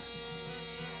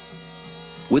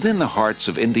 Within the hearts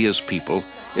of India's people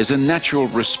is a natural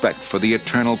respect for the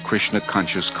eternal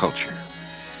Krishna-conscious culture.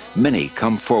 Many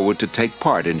come forward to take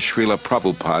part in Srila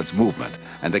Prabhupada's movement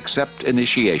and accept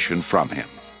initiation from him.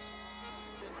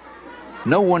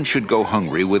 No one should go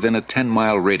hungry within a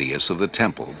 10-mile radius of the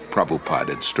temple, Prabhupada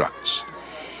instructs.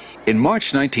 In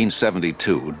March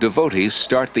 1972, devotees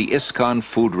start the ISKCON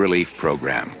Food Relief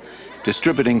Program,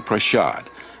 distributing prasad,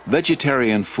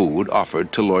 vegetarian food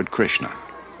offered to Lord Krishna.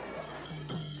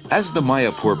 As the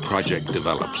Mayapur project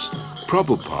develops,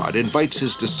 Prabhupada invites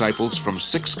his disciples from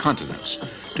 6 continents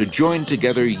to join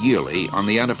together yearly on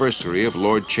the anniversary of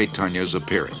Lord Chaitanya's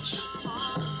appearance.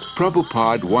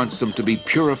 Prabhupada wants them to be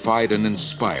purified and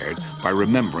inspired by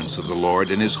remembrance of the Lord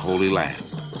in his holy land.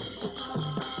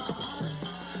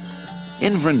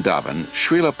 In Vrindavan,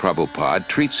 Srila Prabhupada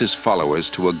treats his followers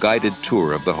to a guided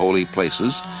tour of the holy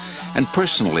places and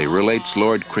personally relates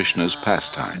Lord Krishna's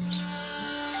pastimes.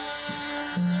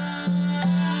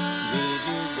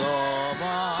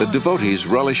 The devotees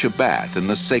relish a bath in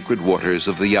the sacred waters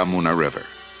of the Yamuna River.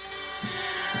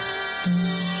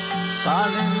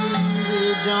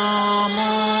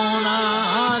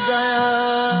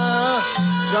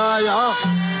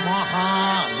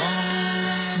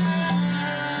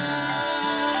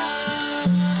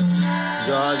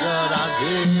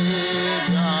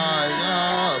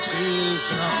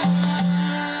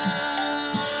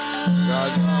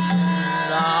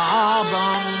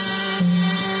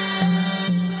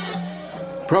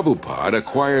 Prabhupada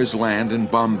acquires land in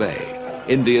Bombay,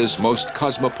 India's most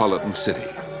cosmopolitan city.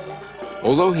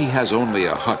 Although he has only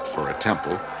a hut for a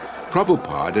temple,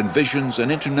 Prabhupada envisions an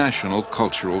international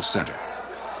cultural center.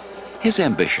 His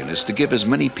ambition is to give as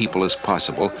many people as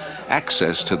possible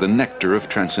access to the nectar of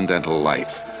transcendental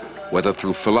life, whether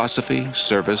through philosophy,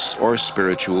 service, or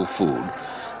spiritual food,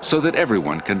 so that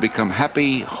everyone can become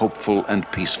happy, hopeful,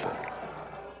 and peaceful.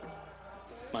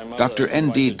 Dr.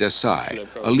 N.D. Desai,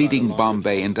 a leading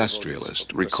Bombay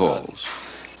industrialist, recalls.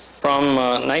 From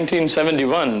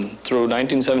 1971 through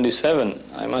 1977,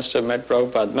 I must have met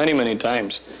Prabhupada many, many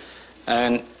times.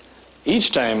 And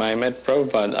each time I met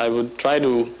Prabhupada, I would try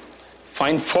to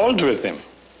find fault with him.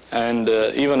 And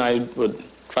even I would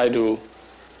try to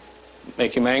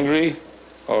make him angry,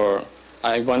 or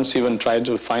I once even tried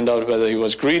to find out whether he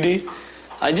was greedy.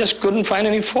 I just couldn't find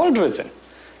any fault with him.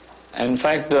 And in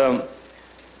fact,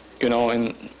 you know,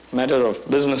 in matter of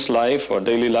business life or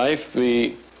daily life,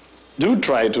 we do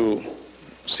try to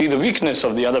see the weakness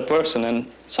of the other person, and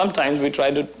sometimes we try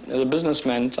to, as a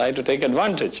businessman, try to take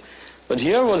advantage. But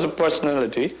here was a person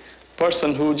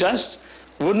who just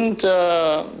wouldn't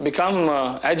become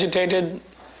agitated.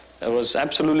 There was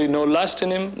absolutely no lust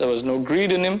in him. There was no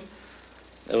greed in him.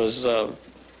 There was,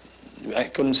 I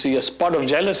couldn't see a spot of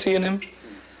jealousy in him.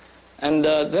 And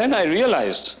then I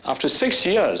realized, after 6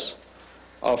 years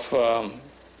of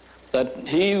that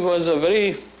he was a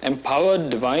very empowered,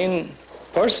 divine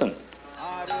person.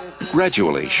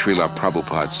 Gradually, Srila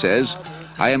Prabhupada says,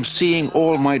 I am seeing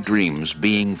all my dreams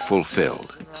being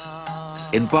fulfilled.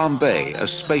 In Bombay, a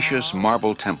spacious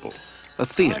marble temple, a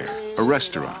theater, a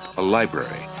restaurant, a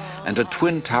library, and a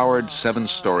twin-towered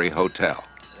 7-story hotel.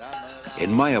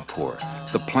 In Mayapur,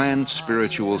 the planned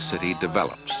spiritual city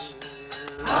develops.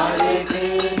 Hare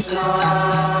Krishna,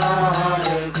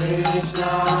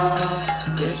 Krishna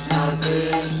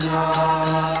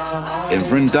Krishna. In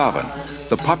Vrindavan,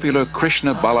 the popular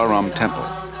Krishna Balaram Temple,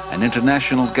 an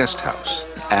international guest house,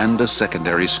 and a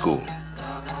secondary school.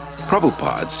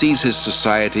 Prabhupada sees his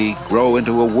society grow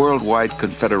into a worldwide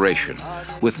confederation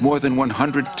with more than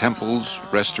 100 temples,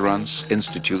 restaurants,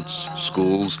 institutes,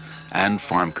 schools, and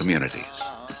farm communities.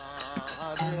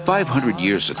 500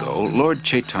 years ago, Lord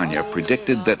Chaitanya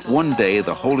predicted that one day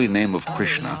the holy name of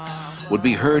Krishna would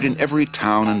be heard in every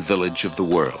town and village of the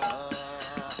world.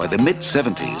 By the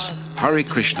mid-70s, Hare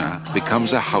Krishna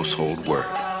becomes a household word.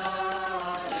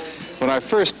 When I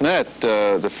first met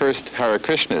the first Hare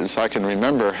Krishnas, I can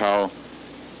remember how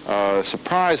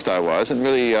surprised I was, and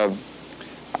really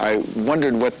I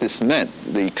wondered what this meant.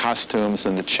 The costumes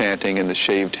and the chanting and the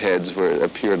shaved heads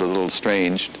appeared a little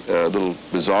strange, a little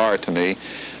bizarre to me.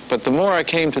 But the more I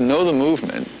came to know the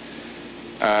movement,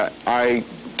 I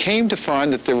came to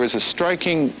find that there was a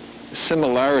striking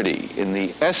similarity in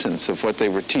the essence of what they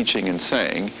were teaching and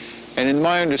saying, and in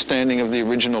my understanding of the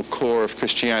original core of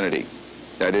Christianity.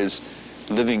 That is,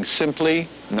 living simply,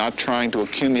 not trying to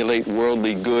accumulate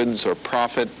worldly goods or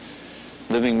profit,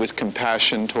 living with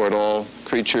compassion toward all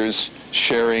creatures,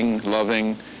 sharing,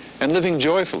 loving, and living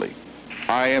joyfully.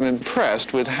 I am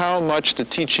impressed with how much the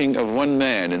teaching of one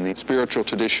man in the spiritual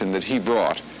tradition that he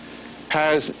brought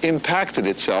has impacted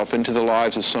itself into the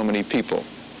lives of so many people.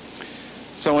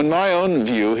 So in my own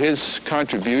view, his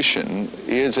contribution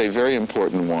is a very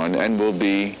important one and will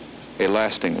be a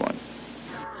lasting one.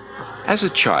 As a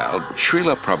child,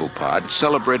 Srila Prabhupada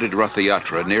celebrated Rath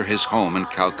Yatra near his home in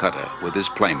Calcutta with his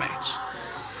playmates.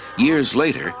 Years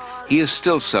later, he is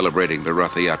still celebrating the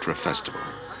Rath Yatra festival,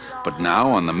 but now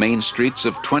on the main streets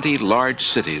of 20 large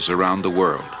cities around the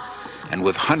world, and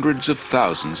with hundreds of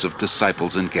thousands of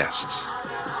disciples and guests.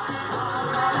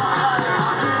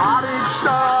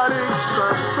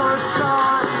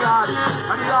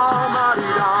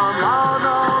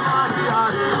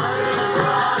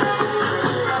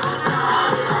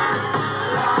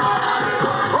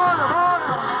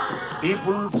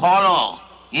 People follow,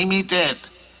 imitate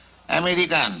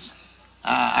Americans.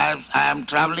 I am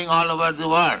traveling all over the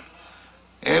world.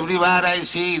 Everywhere I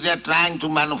see they're trying to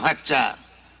manufacture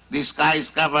this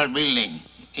skyscraper building,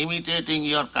 imitating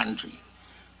your country.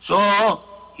 So,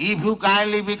 if you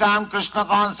kindly become Krishna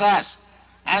conscious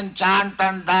and chant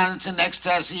and dance in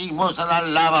ecstasy, emotional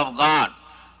love of God,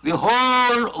 the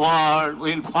whole world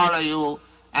will follow you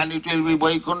and it will be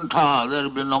Vaikuntha. There will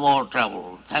be no more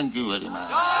trouble. Thank you very much.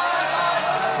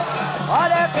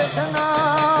 Hare Krishna,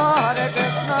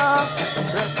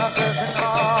 Krishna Krishna,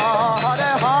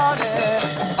 Hare Hare,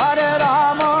 Hare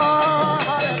Rama,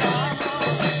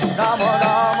 Rama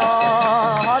Rama,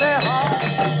 Hare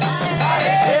Hare.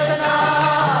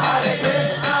 Hare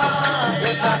Krishna,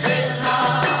 Krishna Krishna,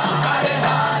 Hare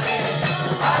Hare,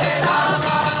 Hare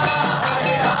Rama,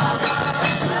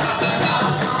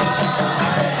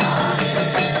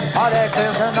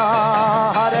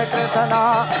 Hare Krishna,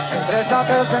 Krishna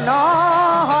Krishna,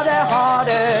 Hare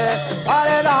Hare,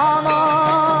 Hare Rama,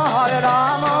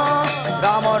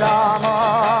 Rama Rama,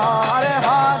 Hare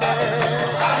Hare.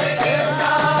 Hare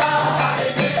Krishna,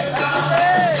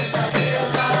 Krishna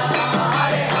Krishna,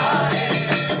 Hare Hare,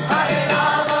 Hare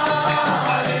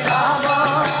Rama,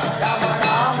 Rama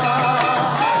Rama.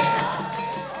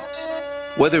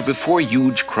 Whether before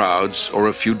huge crowds or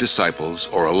a few disciples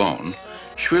or alone,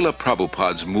 Srila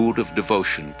Prabhupada's mood of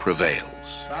devotion prevails.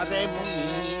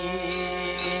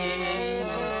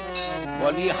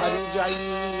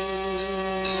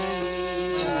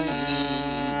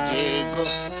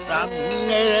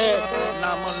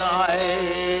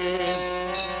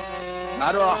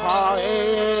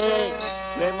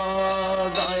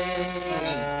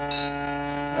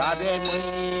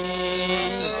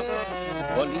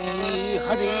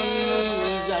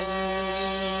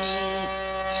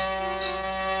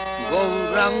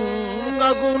 Gauranga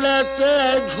gulate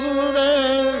jhure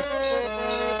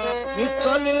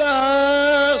Nitolila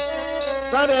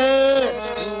tare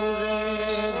jhure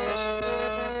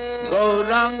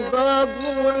Gauranga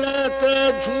gulate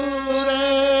jhure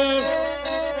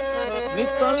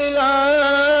Nitolila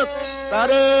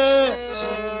tare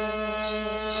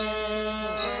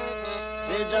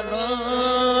Se jana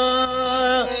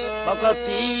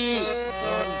bhakti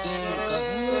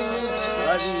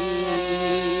hari.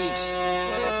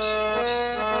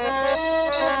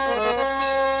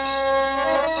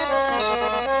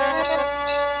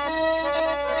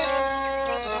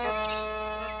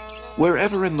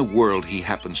 Wherever in the world he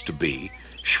happens to be,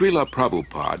 Srila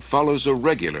Prabhupada follows a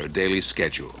regular daily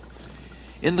schedule.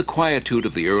 In the quietude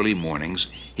of the early mornings,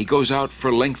 he goes out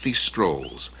for lengthy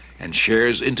strolls and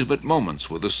shares intimate moments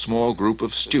with a small group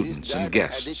of students and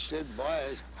guests.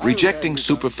 Rejecting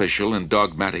superficial and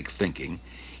dogmatic thinking,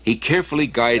 he carefully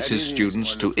guides his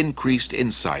students to increased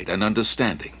insight and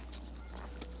understanding.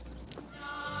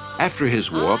 After his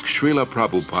walk, Srila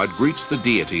Prabhupada greets the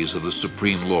deities of the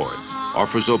Supreme Lord,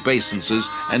 offers obeisances,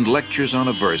 and lectures on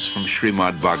a verse from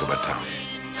Srimad Bhagavatam.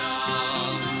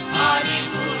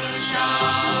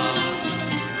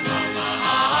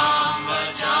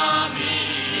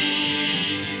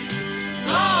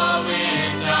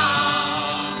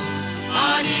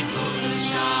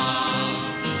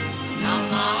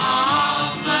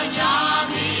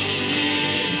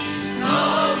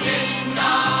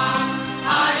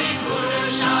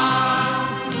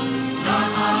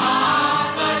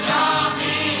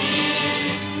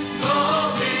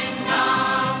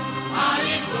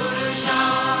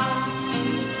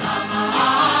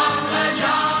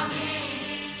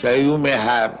 So you may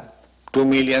have $2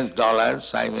 million,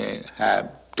 I may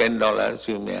have $10,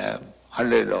 you may have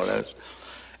 $100.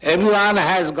 Everyone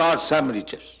has got some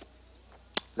riches.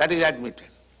 That is admitted.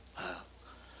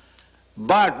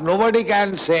 But nobody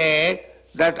can say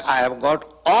that I have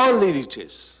got all the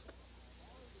riches.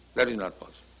 That is not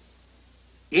possible.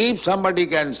 If somebody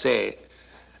can say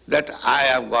that I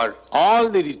have got all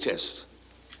the riches,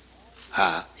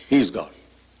 he is God.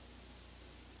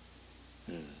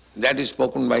 That is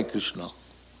spoken by Krishna.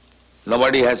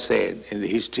 Nobody has said in the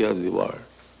history of the world.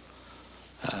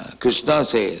 Krishna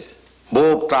said,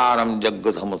 Bhoktaram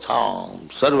Jaggatamatham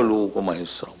Sarvaloka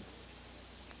Maheswaram.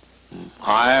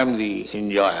 I am the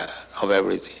enjoyer of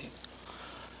everything.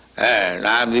 And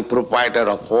I am the proprietor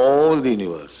of whole the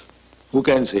universe. Who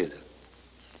can say that?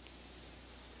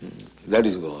 That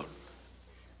is God.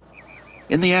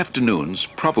 In the afternoons,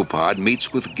 Prabhupada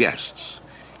meets with guests,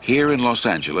 here in Los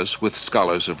Angeles with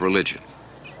scholars of religion.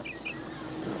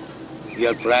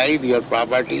 Your pride, your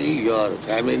property, your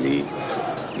family,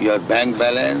 your bank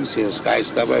balance, your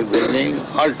skyscraper building,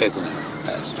 all taken out.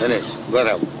 Yes, finished. Got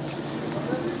out.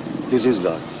 This is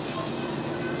God.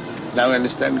 Now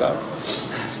understand God?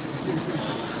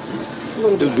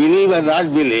 To believe or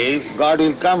not believe, God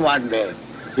will come one day.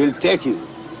 He'll take you,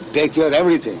 take your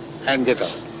everything and get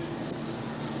out.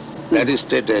 That is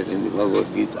stated in the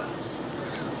Bhagavad Gita.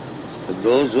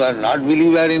 Those who are not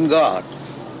believer in God,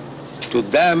 to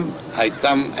them I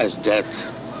come as death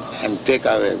and take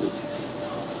away everything.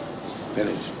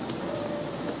 Finished.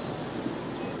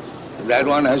 That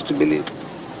one has to believe.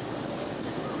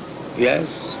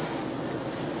 Yes,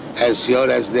 as sure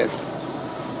as death.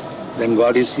 Then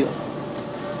God is sure.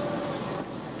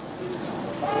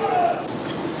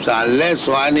 So unless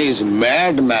one is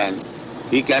madman,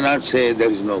 he cannot say there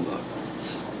is no God.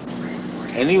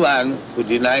 Anyone who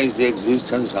denies the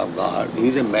existence of God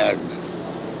is a madman.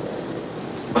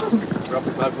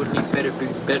 Prabhupada, wouldn't it be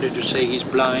better to say he's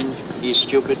blind, he's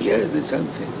stupid? Yes, the same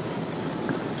thing.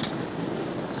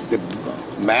 The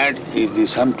mad is the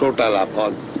sum total of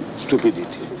all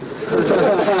stupidity.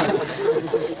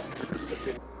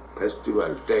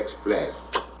 Festival takes place.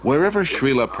 Wherever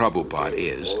Srila Prabhupada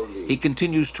is, he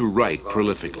continues to write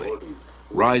prolifically.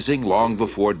 Rising long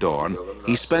before dawn,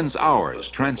 he spends hours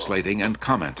translating and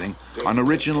commenting on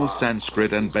original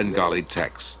Sanskrit and Bengali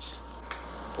texts.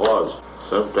 Pause.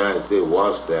 Sometimes they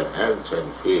wash their hands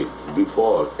and feet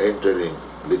before entering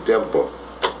the temple.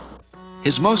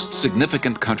 His most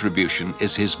significant contribution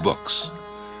is his books.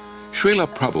 Srila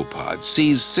Prabhupada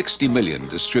sees 60 million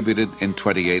distributed in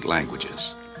 28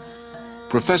 languages.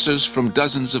 Professors from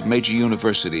dozens of major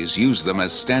universities use them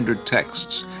as standard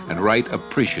texts and write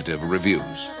appreciative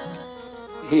reviews.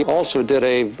 He also did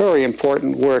a very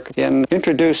important work in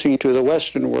introducing to the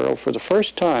Western world for the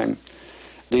first time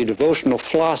the devotional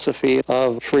philosophy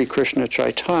of Sri Krishna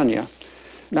Chaitanya.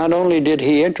 Not only did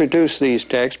he introduce these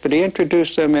texts, but he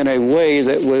introduced them in a way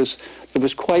that was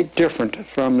quite different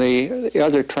from the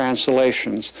other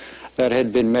translations that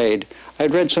had been made. I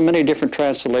had read so many different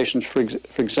translations, for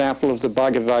example, of the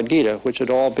Bhagavad Gita, which had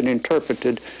all been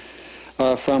interpreted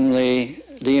from the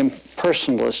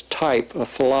impersonalist type of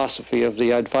philosophy of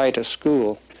the Advaita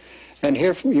school. And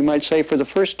here, you might say, for the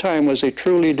first time was a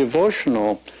truly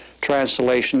devotional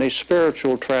translation, a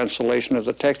spiritual translation of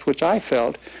the text, which I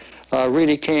felt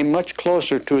really came much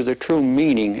closer to the true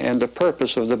meaning and the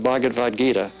purpose of the Bhagavad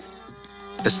Gita.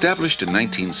 Established in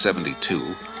 1972,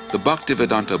 the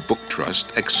Bhaktivedanta Book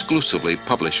Trust exclusively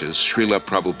publishes Srila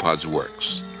Prabhupada's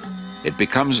works. It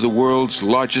becomes the world's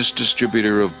largest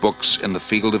distributor of books in the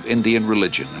field of Indian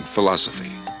religion and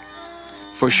philosophy.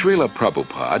 For Srila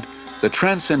Prabhupada, The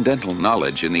transcendental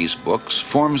knowledge in these books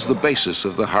forms the basis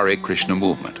of the Hare Krishna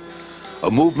movement, a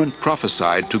movement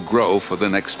prophesied to grow for the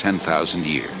next 10,000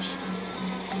 years.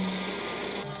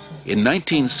 In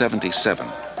 1977,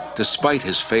 despite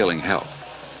his failing health,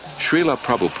 Srila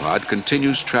Prabhupada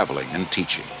continues traveling and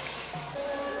teaching.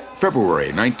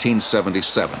 February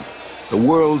 1977, the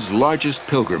world's largest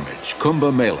pilgrimage,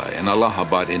 Kumbh Mela in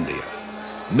Allahabad, India.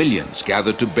 Millions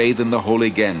gathered to bathe in the holy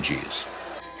Ganges.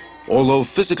 Although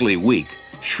physically weak,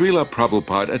 Srila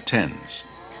Prabhupada attends.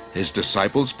 His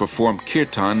disciples perform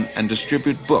kirtan and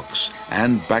distribute books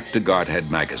and Back to Godhead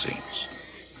magazines.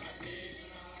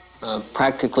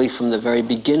 Practically from the very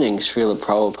beginning, Srila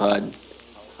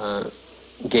Prabhupada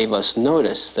gave us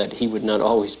notice that he would not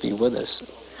always be with us.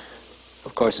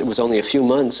 Of course, it was only a few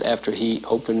months after he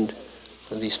opened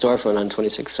the storefront on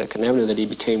 26th 2nd Avenue that he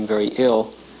became very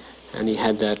ill, and he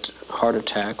had that heart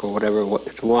attack or whatever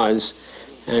it was,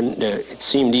 and it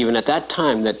seemed even at that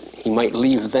time that he might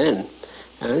leave then.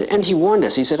 And he warned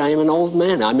us. He said, I am an old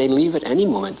man. I may leave at any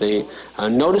moment. The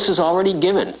notice is already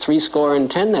given.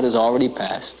 70 that has already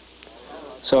passed.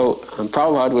 So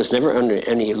Prabhupada was never under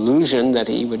any illusion that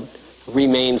he would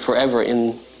remain forever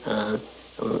in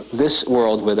this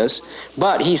world with us.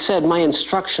 But he said, my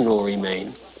instruction will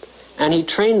remain. And he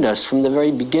trained us from the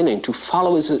very beginning to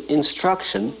follow his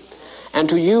instruction and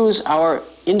to use our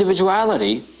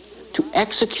individuality to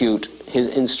execute his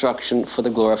instruction for the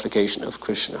glorification of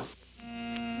Krishna.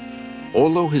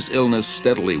 Although his illness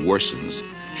steadily worsens,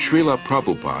 Srila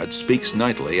Prabhupada speaks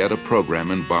nightly at a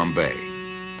program in Bombay.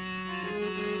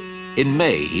 In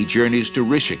May, he journeys to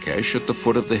Rishikesh at the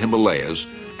foot of the Himalayas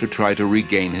to try to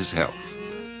regain his health.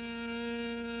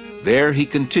 There, he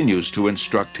continues to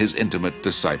instruct his intimate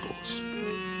disciples.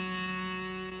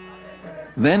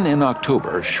 Then in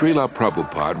October, Srila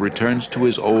Prabhupada returns to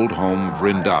his old home,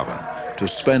 Vrindavan, to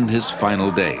spend his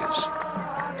final days.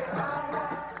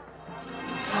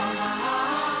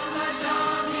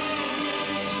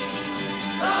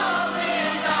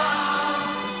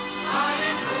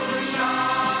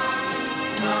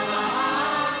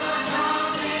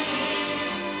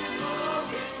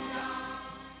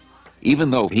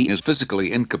 Even though he is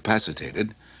physically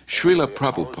incapacitated, Srila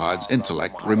Prabhupada's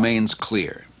intellect remains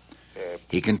clear.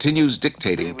 He continues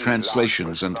dictating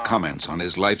translations and comments on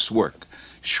his life's work,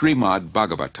 Srimad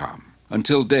Bhagavatam,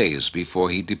 until days before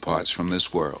he departs from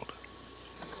this world.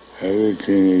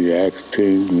 Everything is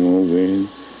active, moving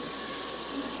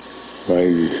by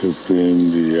the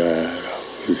supreme desire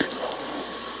of ISKCON.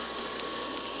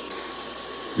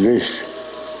 This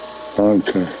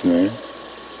consciousness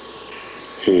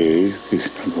is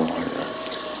Krishna consciousness.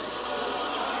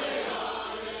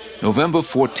 November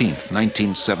 14th,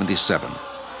 1977,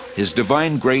 His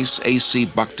Divine Grace A.C.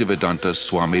 Bhaktivedanta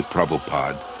Swami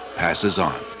Prabhupada passes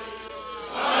on.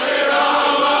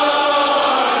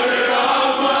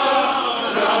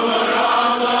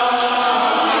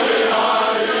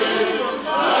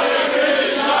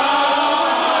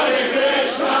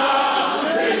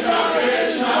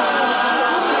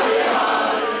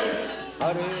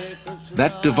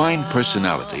 That divine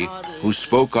personality who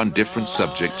spoke on different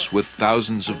subjects with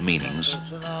thousands of meanings,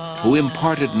 who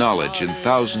imparted knowledge in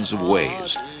thousands of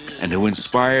ways, and who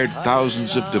inspired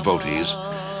thousands of devotees,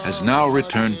 has now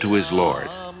returned to his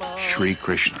Lord, Sri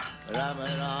Krishna.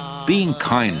 Being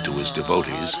kind to his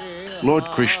devotees, Lord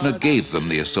Krishna gave them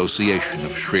the association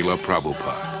of Srila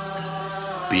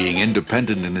Prabhupada. Being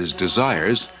independent in his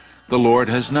desires, the Lord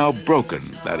has now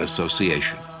broken that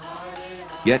association.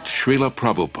 Yet Srila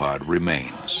Prabhupada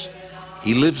remains.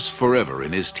 He lives forever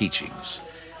in his teachings,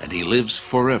 and he lives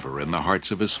forever in the hearts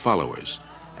of his followers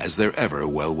as their ever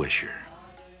well-wisher.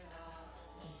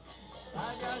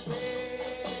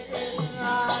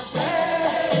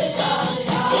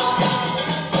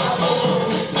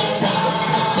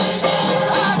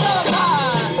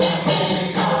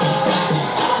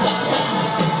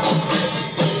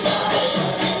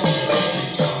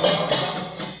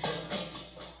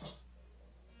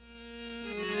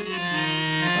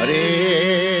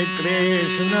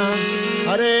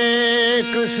 Hare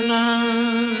Krishna,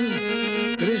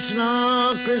 Krishna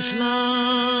Krishna,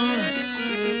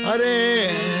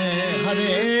 Hare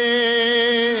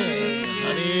Hare,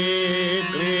 Hare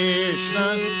Krishna,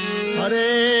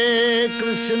 Hare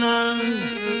Krishna,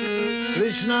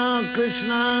 Krishna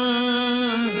Krishna,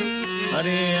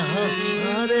 Hare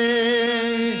Hare,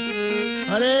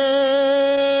 Hare